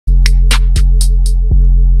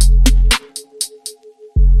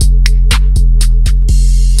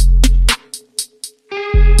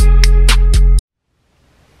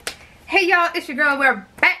it's your girl. We're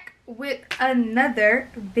back with another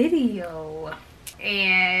video,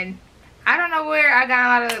 and I don't know where I got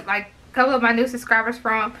a lot of a couple of my new subscribers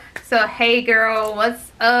from. So hey girl,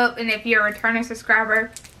 what's up? And if you're a returning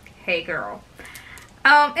subscriber, hey girl.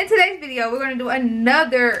 In today's video we're going to do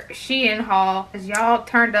another SheIn haul, because y'all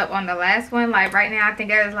turned up on the last one. Like right now I think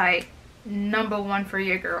that is like #1 for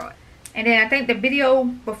your girl. And then I think the video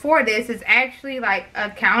before this is actually like a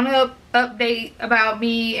count up update about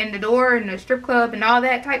me and the door and the strip club and all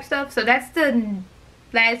that type stuff. So that's the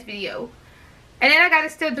last video. And then I gotta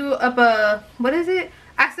still do up a, what is it?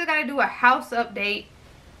 I still gotta do a house update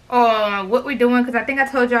on what we're doing, because I think I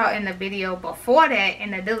told y'all in the video before that,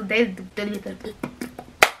 in the little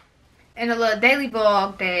daily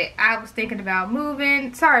vlog, that I was thinking about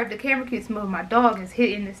moving. Sorry if the camera keeps moving, my dog is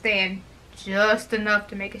hitting the stand just enough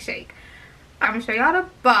to make it shake. I'm gonna show y'all the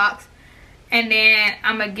box and then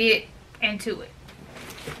I'm gonna get into it.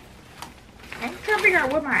 I'm trying to figure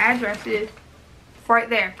out what my address is. It's right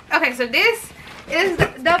there. Okay, so this is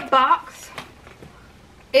the box.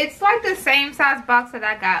 It's like the same size box that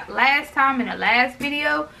I got last time in the last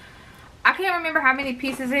video. I can't remember how many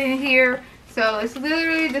pieces in here, so it's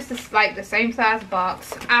literally just like the same size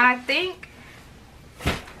box. I think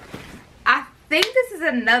this is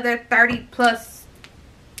another 30 plus,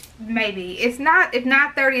 maybe. It's not, if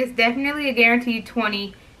not 30, it's definitely a guaranteed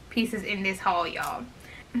 20 pieces in this haul, y'all.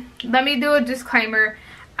 Let me do a disclaimer.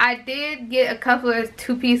 I did get a couple of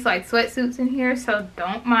two-piece like sweatsuits in here, so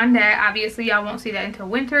don't mind that. Obviously y'all won't see that until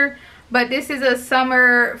winter, but this is a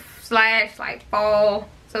summer slash like fall,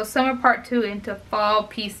 so summer part 2 into fall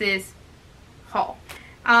pieces haul.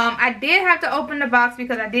 I did have to open the box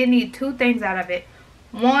because I did need 2 things out of it.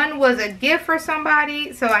 One was a gift for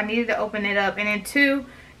somebody, so I needed to open it up, and then 2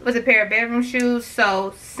 was a pair of bedroom shoes.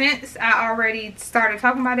 So since I already started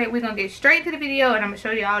talking about it, we're gonna get straight to the video, and I'm gonna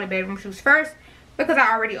show you all the bedroom shoes first because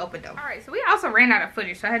I already opened them. Alright, so we also ran out of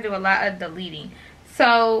footage, so I had to do a lot of deleting.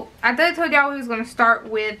 So I told y'all we was gonna start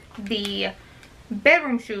with the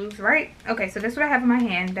bedroom shoes, right? Okay, so this is what I have in my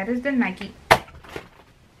hand. That is the Nike.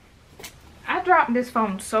 I dropped this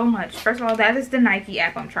phone so much. First of all, that is the Nike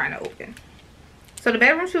app I'm trying to open. So the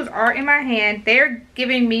bedroom shoes are in my hand. They're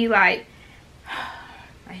giving me like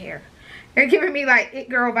my hair. They're giving me like it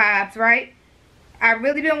girl vibes, right? I've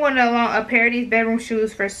really been wanting a pair of these bedroom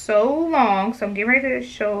shoes for so long, so I'm getting ready to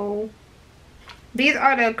show. These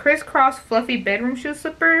are the crisscross fluffy bedroom shoe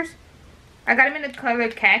slippers. I got them in the color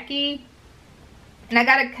khaki, and I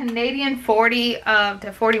got a Canadian 40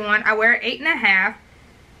 to 41. I wear 8.5.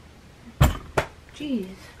 Jeez.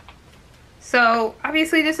 So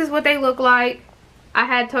obviously this is what they look like. I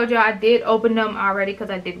had told you I did open them already because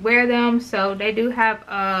I did wear them. So they do have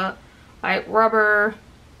a like rubber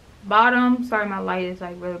bottom. Sorry, my light is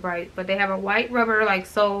like really bright, but they have a white rubber like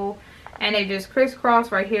sole, and they just crisscross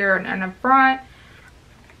right here in the front.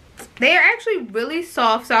 They are actually really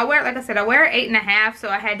soft. So I wear, like I said, I wear 8.5, so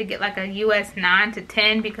I had to get like a US 9 to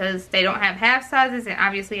 10 because they don't have half sizes, and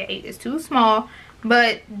obviously an 8 is too small.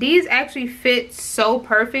 But these actually fit so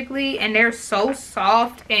perfectly, and they're so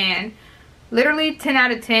soft, and literally 10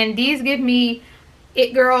 out of 10. These give me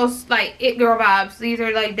it girls, like it girl vibes. These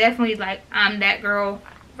are like definitely like I'm that girl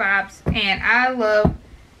vibes, and I love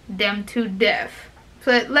them to death.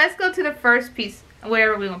 So let's go to the first piece.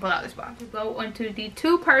 Wherever we're gonna pull out this box, let's go into the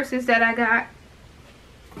 2 purses that I got.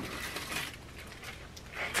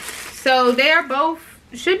 So they are both,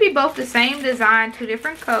 should be both the same design, 2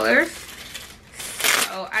 different colors.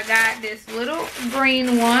 So I got this little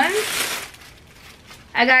green one.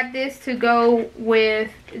 I got this to go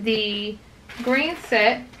with the green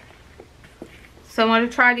set. So I'm going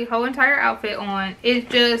to try the whole entire outfit on. It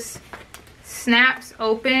just snaps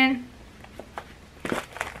open,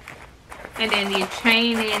 and then the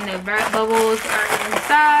chain and the bubbles are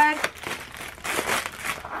inside.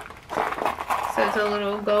 So it's a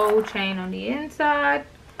little gold chain on the inside.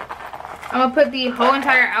 I'm going to put the whole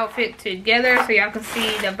entire outfit together so y'all can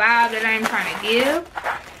see the vibe that I'm trying to give.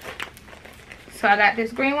 So I got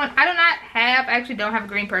this green one. I actually don't have a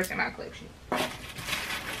green purse in my collection.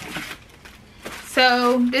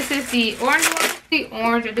 So this is the orange one. The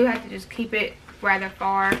orange, I do have to just keep it rather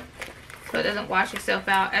far so it doesn't wash itself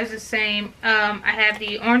out. As the same, I have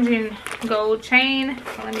the orange and gold chain.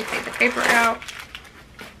 So let me take the paper out.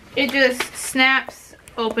 It just snaps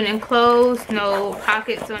open and close, no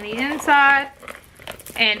pockets on the inside.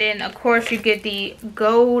 And then of course you get the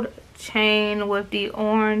gold chain with the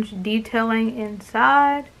orange detailing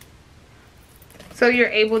inside. So you're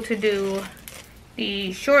able to do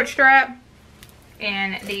the short strap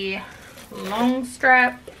and the long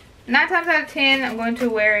strap. 9 times out of 10 I'm going to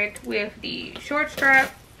wear it with the short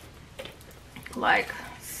strap. like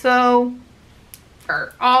so,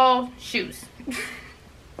 or all shoes.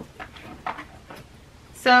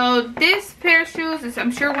 So this pair of shoes is,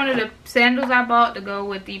 I'm sure, one of the sandals I bought to go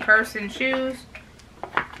with the purse and shoes.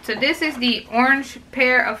 So this is the orange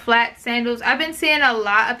pair of flat sandals. I've been seeing a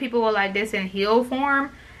lot of people with like this in heel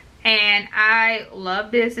form, and I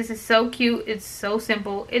love this. This is so cute. It's so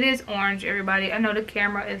simple. It is orange, everybody. I know the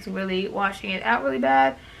camera is really washing it out really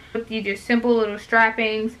bad. With the just simple little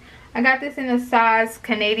strappings. I got this in a size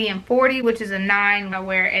Canadian 40, which is a 9. I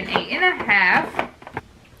wear an 8.5.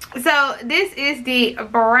 So this is the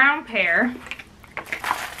brown pair.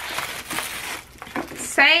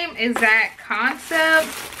 Same exact concept,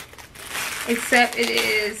 except it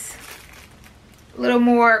is a little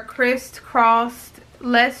more crisscrossed,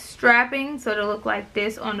 less strapping, so it'll look like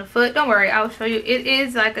this on the foot. Don't worry, I'll show you. It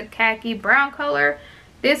is like a khaki brown color.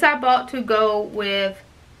 This I bought to go with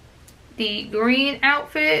the green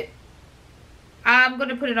outfit. I'm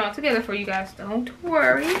gonna put it all together for you guys, don't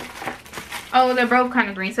worry. Oh, they're both kind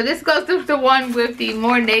of green. So this goes to the one with the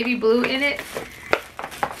more navy blue in it.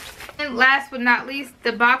 And last but not least,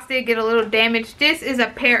 the box did get a little damaged. This is a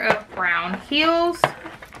pair of brown heels.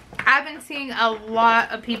 I've been seeing a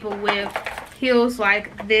lot of people with heels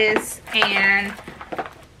like this, and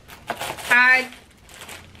I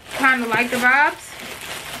kind of like the vibes.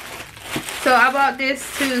 So I bought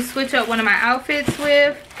this to switch up one of my outfits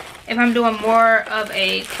with if I'm doing more of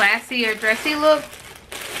a classy or dressy look.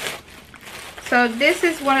 So this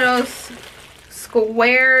is one of those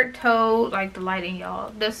square toe, like the lighting,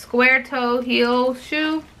 y'all, the square toe heel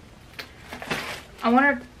shoe. I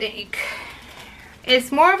want to think it's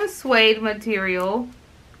more of a suede material,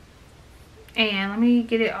 and let me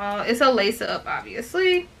get it all. It's a lace up,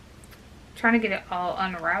 obviously. I'm trying to get it all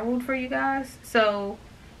unraveled for you guys. So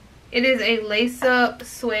it is a lace up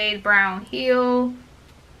suede brown heel.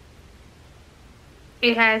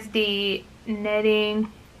 It has the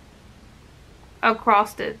netting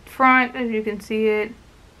across the front, as you can see it,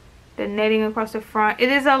 the netting across the front. It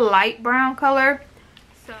is a light brown color.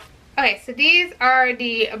 So okay, so these are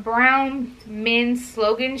the brown men's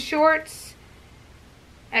slogan shorts.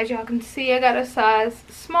 As y'all can see, I got a size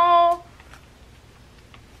small.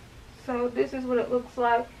 So this is what it looks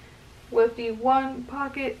like with the one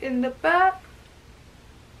pocket in the back.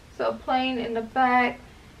 So plain in the back,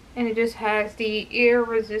 and it just has the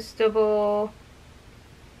irresistible,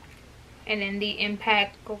 and then the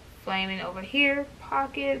impact flaming over here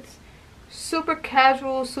pockets. Super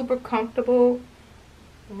casual, super comfortable.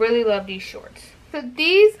 Really love these shorts. So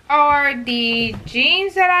these are the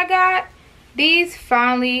jeans that I got. These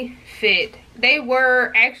finally fit. They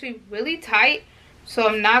were actually really tight, so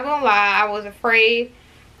I'm not gonna lie, I was afraid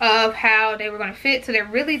of how they were gonna fit. So they're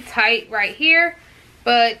really tight right here,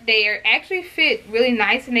 but they are actually fit really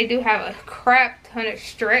nice, and they do have a crap ton of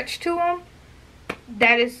stretch to them.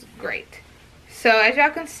 That is great. So as y'all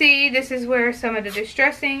can see, this is where some of the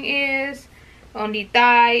distressing is on the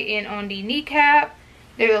thigh and on the kneecap.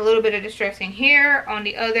 There's a little bit of distressing here on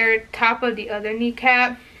the other top of the other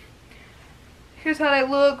kneecap. Here's how they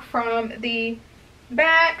look from the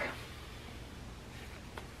back,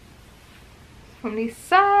 from the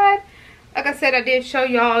side. Like I said, I did show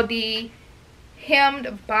y'all the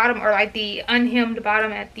hemmed bottom, or like the unhemmed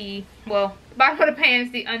bottom at the, well, bottom of the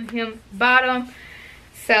pants, the unhemmed bottom.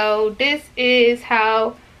 So this is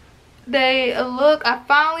how they look. I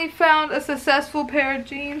finally found a successful pair of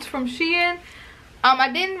jeans from SheIn.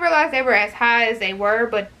 I didn't realize they were as high as they were,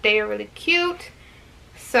 but they are really cute.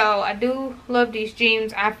 So I do love these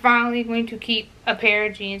jeans. I'm finally going to keep a pair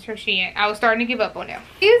of jeans from SheIn. I was starting to give up on them.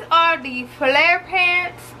 These are the flare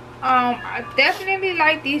pants. I definitely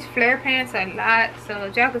like these flare pants a lot. So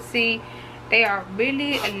as y'all can see, they are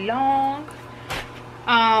really long.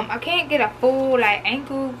 I can't get a full like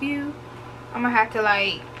ankle view. I'm gonna have to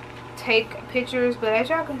like take pictures, but as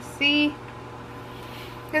y'all can see,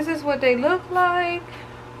 this is what they look like.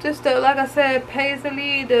 Just the, like I said,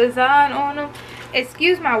 paisley design on them.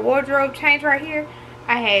 Excuse my wardrobe change right here.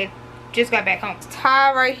 I had just got back home.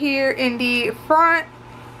 Tie right here in the front.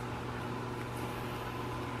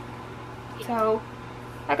 So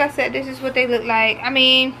like I said, this is what they look like. I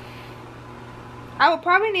mean, I would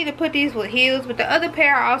probably need to put these with heels, but the other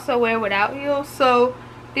pair I also wear without heels. So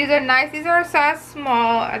these are nice. These are a size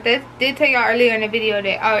small. I did tell y'all earlier in the video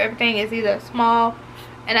that everything is either small,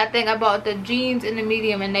 and I think I bought the jeans in the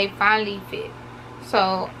medium and they finally fit.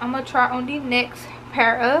 So I'm gonna try on the next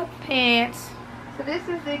pair of pants. So this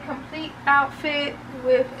is the complete outfit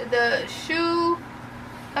with the shoe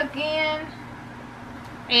again,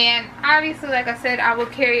 and obviously, like I said, I will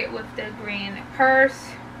carry it with the green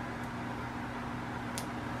purse.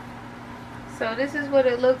 So this is what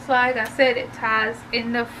it looks like. I said it ties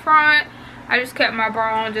in the front. I just kept my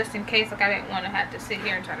bra on just in case, like I didn't want to have to sit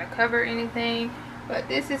here and try to cover anything. But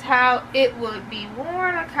this is how it would be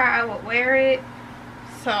worn, like how I would wear it.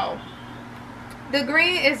 So the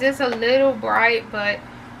green is just a little bright, but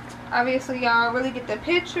obviously y'all really get the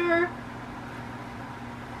picture.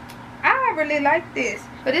 I really like this.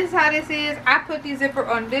 But this is how this is. I put the zipper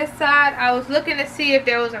on this side. I was looking to see if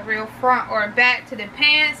there was a real front or a back to the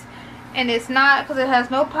pants, and it's not, because it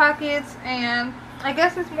has no pockets. And I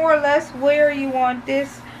guess it's more or less where you want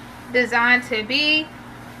this design to be.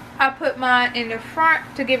 I put mine in the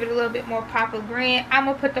front to give it a little bit more pop of green. I'm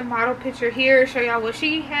gonna put the model picture here, show y'all what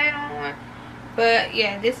she had on. But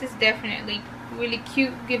yeah, this is definitely really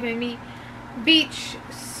cute, giving me beach,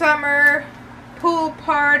 summer, pool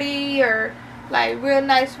party, or like real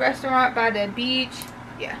nice restaurant by the beach.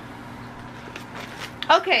 Yeah.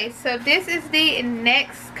 Okay, so this is the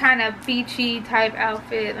next kind of beachy type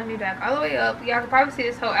outfit. Let me back all the way up. Y'all can probably see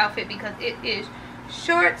this whole outfit because it is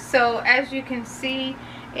short. So as you can see,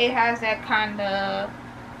 it has that kind of,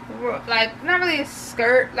 like, not really a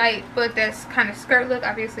skirt, like, but that's kind of skirt look.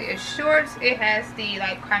 Obviously it's shorts. It has the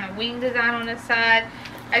like kind of wing design on the side.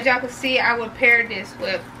 As y'all can see, I would pair this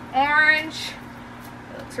with orange.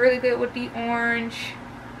 It looks really good with the orange.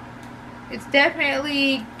 It's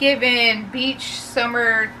definitely giving beach,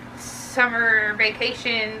 summer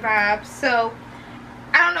vacation vibes. So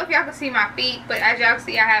I don't know if y'all can see my feet, but as y'all can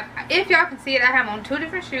see, I have, if y'all can see it, I have on two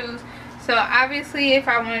different shoes. So obviously if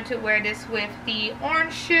I wanted to wear this with the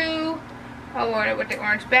orange shoe, I wore it with the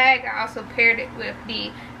orange bag. I also paired it with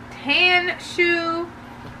the tan shoe.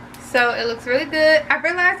 So it looks really good. I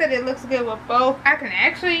realized that it looks good with both. I can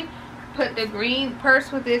actually put the green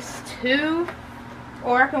purse with this too.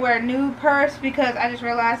 Or I can wear a nude purse, because I just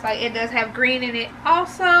realized like it does have green in it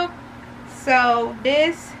also. So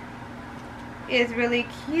this is really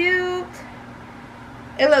cute.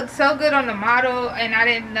 It looks so good on the model, and I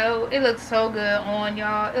didn't know. It looks so good on,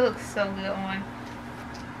 y'all. It looks so good on.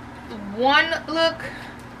 One look,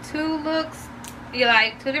 two looks, you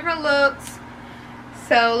like two different looks.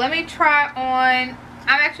 So let me try on.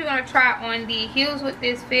 I'm actually going to try on the heels with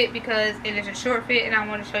this fit because it is a short fit, and I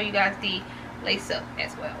want to show you guys the lace up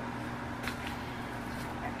as well.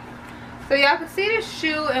 So y'all can see the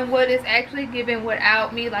shoe and what it's actually giving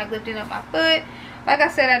without me like lifting up my foot. Like I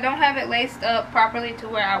said, I don't have it laced up properly to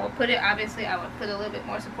where I would put it. Obviously I would put a little bit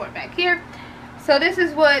more support back here. So this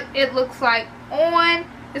is what it looks like on.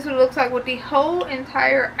 This is what it looks like with the whole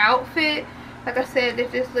entire outfit. Like I said,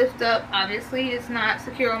 if this lifts up, obviously it's not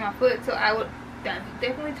secure on my foot, so I would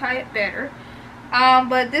definitely tie it better.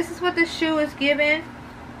 But this is what the shoe is giving.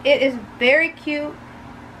 It is very cute.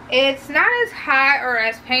 It's not as high or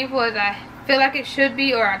as painful as I feel like it should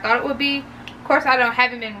be, or I thought it would be. Of course,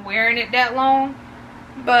 haven't been wearing it that long,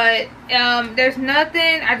 but there's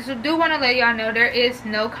nothing. I just do want to let y'all know there is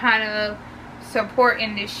no kind of support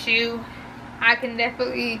in this shoe. I can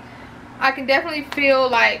definitely feel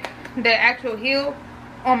like the actual heel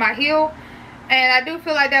on my heel, and I do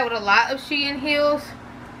feel like that with a lot of SheIn heels.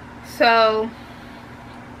 So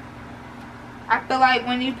I feel like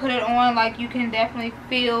when you put it on, like you can definitely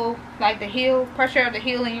feel like the heel, pressure of the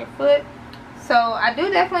heel in your foot. So I do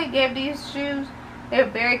definitely give these shoes. They're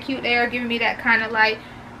very cute. They are giving me that kind of like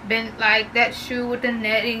bent, like that shoe with the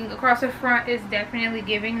netting across the front is definitely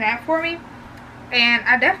giving that for me. And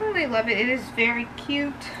I definitely love it. It is very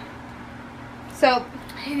cute. So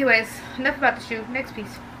anyways, enough about the shoe. Next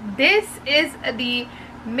piece. This is the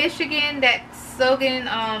Michigan, that Sogan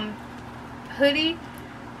hoodie.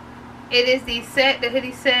 It is the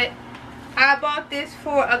hoodie set. I bought this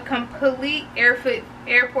for a complete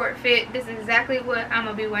airport fit. This is exactly what I'm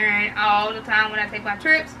gonna be wearing all the time when I take my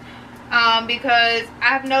trips. Because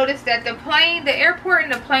I've noticed that the airport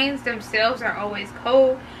and the planes themselves are always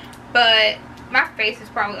cold, but my face is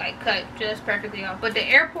probably like cut just perfectly off. But the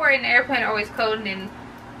airport and the airplane are always cold, and then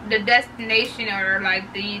the destination or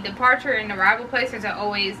like the departure and arrival places are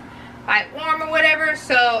always like warm or whatever.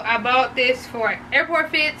 So I bought this for airport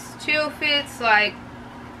fits, chill fits, like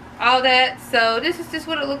all that. So this is just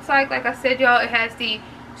what it looks like. Like I said, y'all, it has the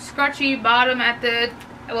scrunchy bottom at the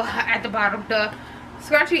bottom, the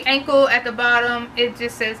scrunchy ankle at the bottom. It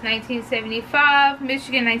just says 1975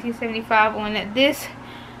 Michigan 1975 on this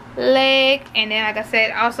leg, and then like I said,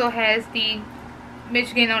 also has the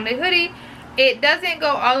Michigan on the hoodie. It doesn't go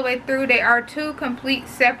all the way through. There are two complete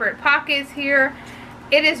separate pockets here.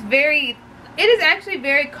 It is actually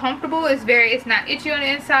very comfortable. It's not itchy on the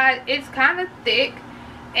inside. It's kind of thick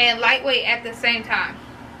and lightweight at the same time.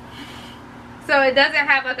 So it doesn't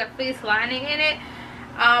have like a fleece lining in it,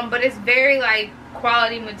 but it's very like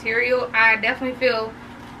quality material. I definitely feel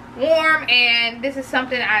warm, and this is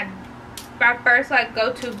something I first like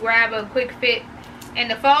go to grab a quick fit in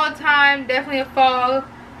the fall time. Definitely a fall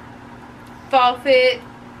fit.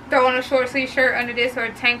 Throw on a short sleeve shirt under this, or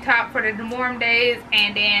a tank top for the warm days,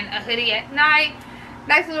 and then a hoodie at night.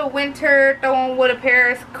 Nice little winter. Throw on with a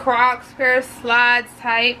pair of Crocs, pair of slides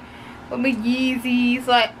type, with my Yeezys,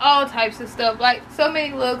 like all types of stuff, like so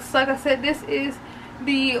many looks. Like I said, this is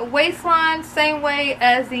the waistline same way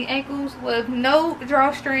as the ankles, with no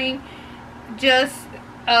drawstring, just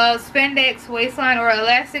a spandex waistline or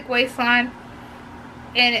elastic waistline.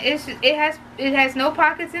 And it has no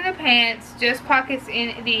pockets in the pants, just pockets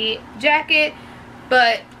in the jacket.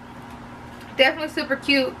 But definitely super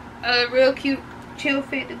cute, a real cute chill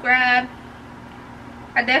fit to grab.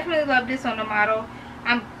 I definitely love this on the model.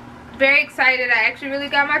 I'm very excited. I actually really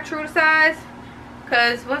got my true size,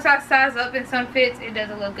 because once I size up in some fits, it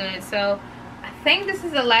doesn't look good. So I think this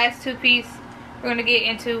is the last two piece. We're gonna get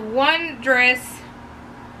into one dress,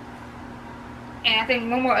 and I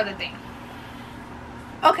think one more other thing.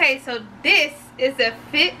 Okay, so this is the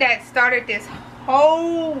fit that started this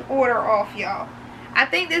whole order off, y'all. I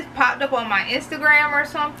think this popped up on my Instagram or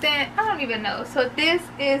something. I don't even know. So this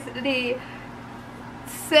is the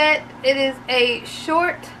set. It is a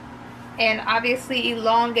short and obviously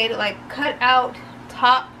elongated, like cut out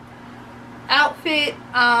top outfit.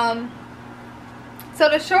 So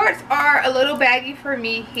the shorts are a little baggy for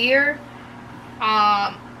me here.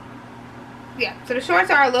 Yeah, so the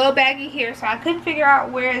shorts are a little baggy here, so I couldn't figure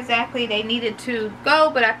out where exactly they needed to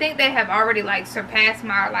go, but I think they have already like surpassed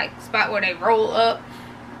my like spot where they roll up.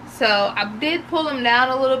 So I did pull them down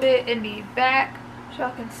a little bit in the back, so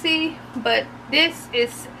y'all can see, but this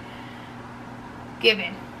is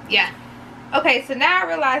given. Yeah. Okay, so now I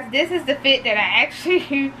realize this is the fit that I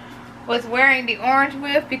actually was wearing the orange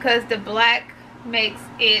with, because the black makes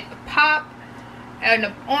it pop, and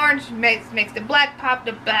the orange makes the black pop,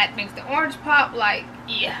 the black makes the orange pop. Like,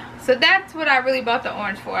 yeah, so that's what I really bought the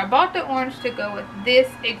orange for. I bought the orange to go with this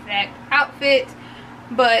exact outfit,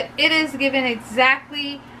 but it is given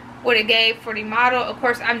exactly what it gave for the model. Of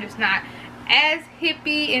course, I'm just not as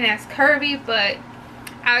hippie and as curvy, but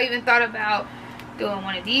I even thought about doing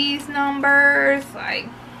one of these numbers, like,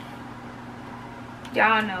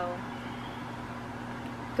 y'all know,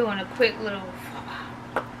 doing a quick little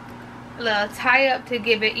tie up to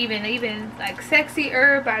give it even like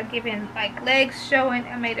sexier by giving like legs showing.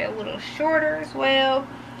 I made it a little shorter as well.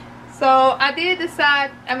 So I did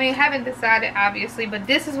decide, I mean, haven't decided obviously, but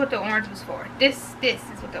this is what the orange was for. This is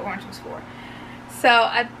what the orange was for. So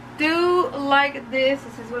I do like this.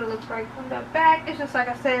 This is what it looks like from the back. It's just like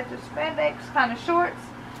I said, the spandex kind of shorts.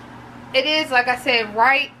 It is, like I said,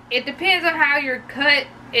 right, it depends on how you're cut.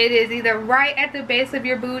 It is either right at the base of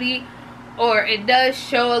your booty, or it does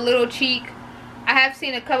show a little cheek. I have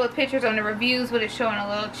seen a couple of pictures on the reviews with it showing a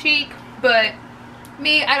little cheek, but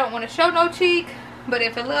me, I don't want to show no cheek. But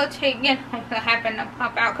if a little cheek, you know, happen to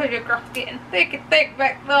pop out because your girl's getting thick and thick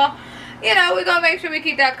back there, you know, we're gonna make sure we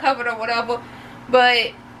keep that covered or whatever.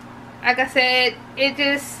 But like I said, it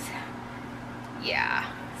just, yeah.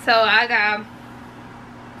 So I got,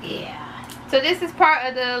 yeah. So this is part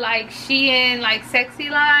of the like SheIn like sexy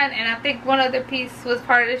line, and I think one other piece was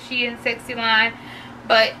part of the SheIn sexy line.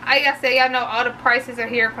 But like I said, y'all know all the prices are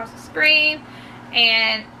here across the screen,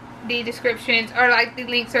 and the descriptions, or like the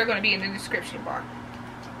links, are going to be in the description bar.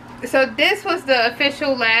 So this was the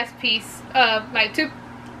official last piece of like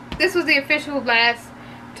this was the official last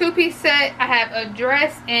two-piece set. I have a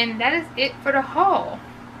dress, and that is it for the haul.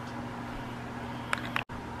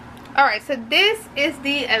 Alright, so this is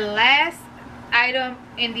the last item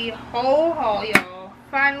in the whole haul, y'all.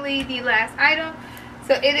 Finally, the last item.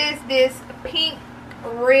 So it is this pink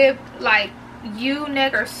ribbed like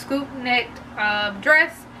U-neck or scoop necked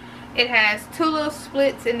dress. It has two little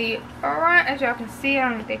splits in the front, as y'all can see. I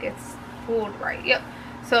don't think it's pulled right. Yep.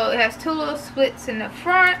 So it has two little splits in the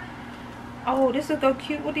front. Oh, this will go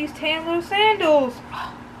cute with these tan little sandals.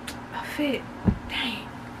 Oh, my fit. Dang,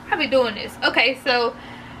 I be doing this. Okay, so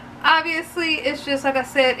obviously it's just like I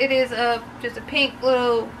said, it is just a pink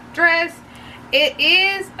little dress. It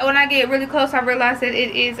is, when I get really close, I realize that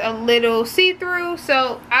it is a little see-through.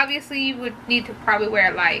 So obviously you would need to probably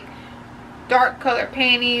wear like dark color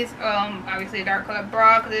panties, obviously a dark color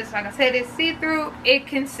bra, because it's, like I said, it's see-through. It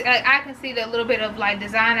can, I can see the little bit of like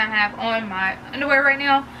design I have on my underwear right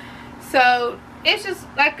now. So it's just,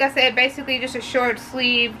 like I said, basically just a short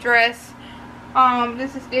sleeve dress.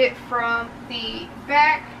 This is it from the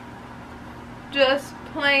back, just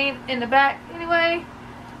plain in the back anyway.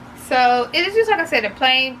 So it is just, like I said, a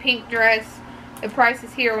plain pink dress. The price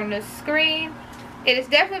is here on the screen. It is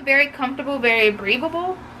definitely very comfortable, very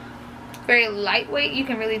breathable, very lightweight. You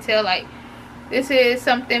can really tell like this is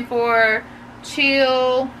something for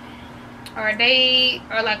chill or a date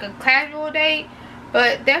or like a casual date,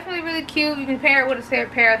 but definitely really cute. You can pair it with a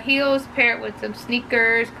pair of heels, pair it with some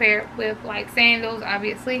sneakers, pair it with like sandals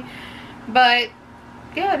obviously. But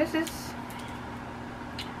yeah, this is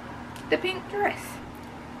the pink dress.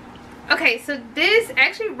 Okay, so this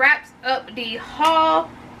actually wraps up the haul.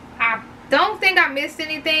 I don't think I missed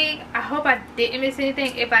anything. I hope I didn't miss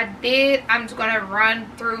anything. If I did, I'm just gonna run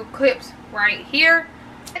through clips right here.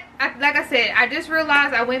 Like I said, I just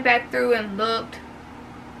realized I went back through and looked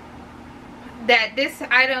that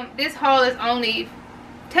this haul is only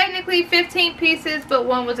technically 15 pieces, but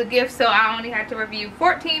one was a gift, so I only had to review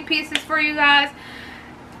 14 pieces for you guys.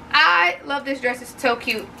 I love this dress. It's so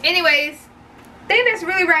cute. Anyways, I think that's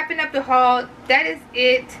really wrapping up the haul. That is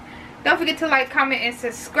it. Don't forget to like, comment, and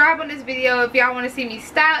subscribe on this video. If y'all want to see me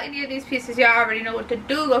style any of these pieces, y'all already know what to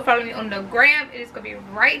do. Go follow me on the gram. It is going to be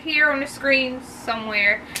right here on the screen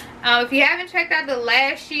somewhere. If you haven't checked out the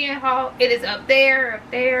last SheIn haul, it is up there,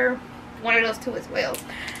 one of those two as well.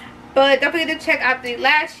 But don't forget to check out the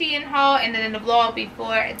last SheIn haul and then the vlog before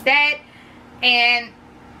that. And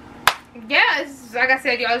yeah, like I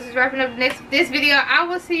said, y'all, this is wrapping up this video. I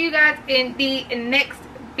will see you guys in the next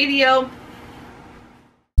video.